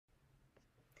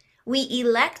We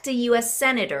elect a U.S.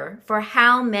 Senator for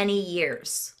how many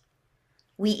years?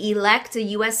 We elect a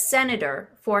U.S. Senator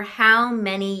for how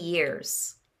many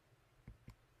years?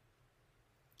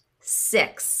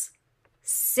 6.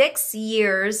 6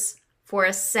 years for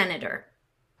a senator.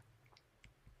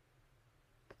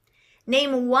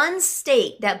 Name one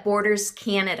state that borders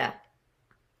Canada.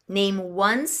 Name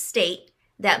one state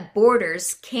that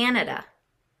borders Canada.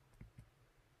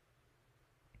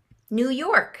 New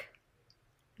York.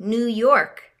 New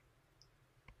York.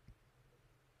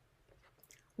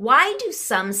 Why do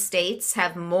some states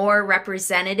have more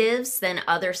representatives than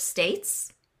other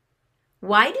states?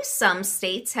 Why do some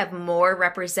states have more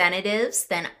representatives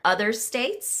than other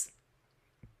states?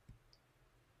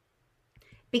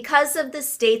 Because of the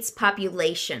state's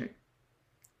population.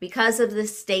 Because of the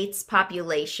state's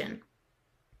population.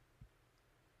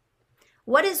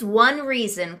 What is one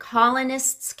reason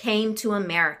colonists came to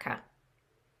America?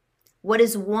 What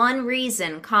is one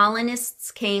reason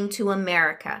colonists came to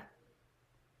America?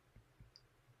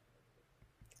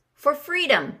 For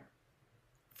freedom.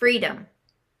 Freedom.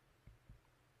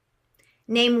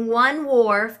 Name one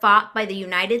war fought by the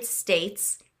United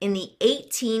States in the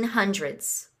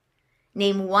 1800s.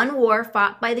 Name one war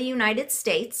fought by the United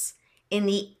States in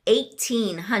the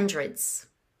 1800s.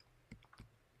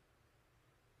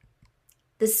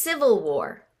 The Civil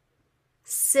War.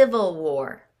 Civil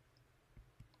War.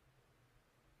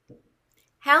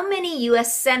 How many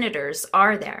U.S. senators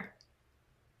are there?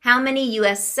 How many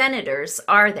U.S. senators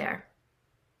are there?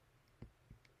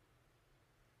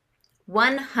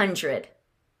 100.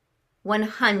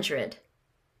 100.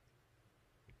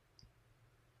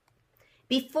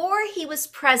 Before he was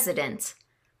president,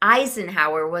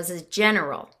 Eisenhower was a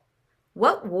general.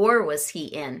 What war was he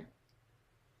in?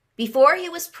 Before he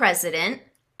was president,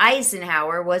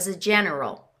 Eisenhower was a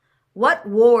general. What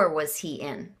war was he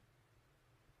in?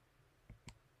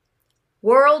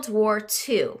 World War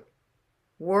II.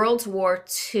 World War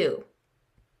II.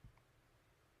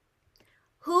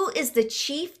 Who is the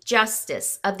Chief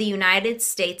Justice of the United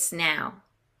States now?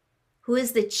 Who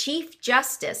is the Chief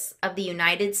Justice of the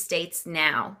United States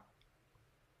now?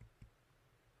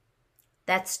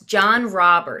 That's John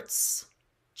Roberts.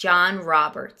 John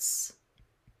Roberts.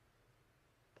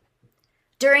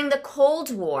 During the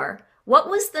Cold War, what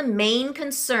was the main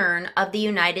concern of the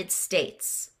United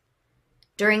States?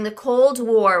 During the Cold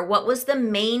War, what was the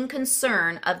main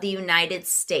concern of the United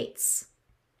States?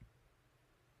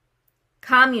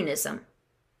 Communism.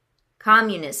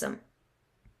 Communism.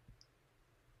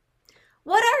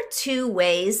 What are 2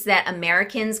 ways that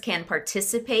Americans can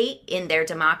participate in their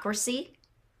democracy?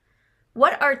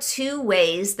 What are 2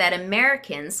 ways that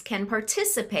Americans can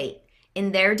participate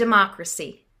in their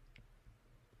democracy?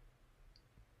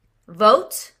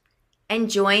 Vote and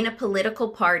join a political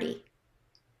party.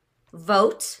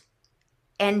 Vote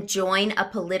and join a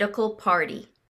political party.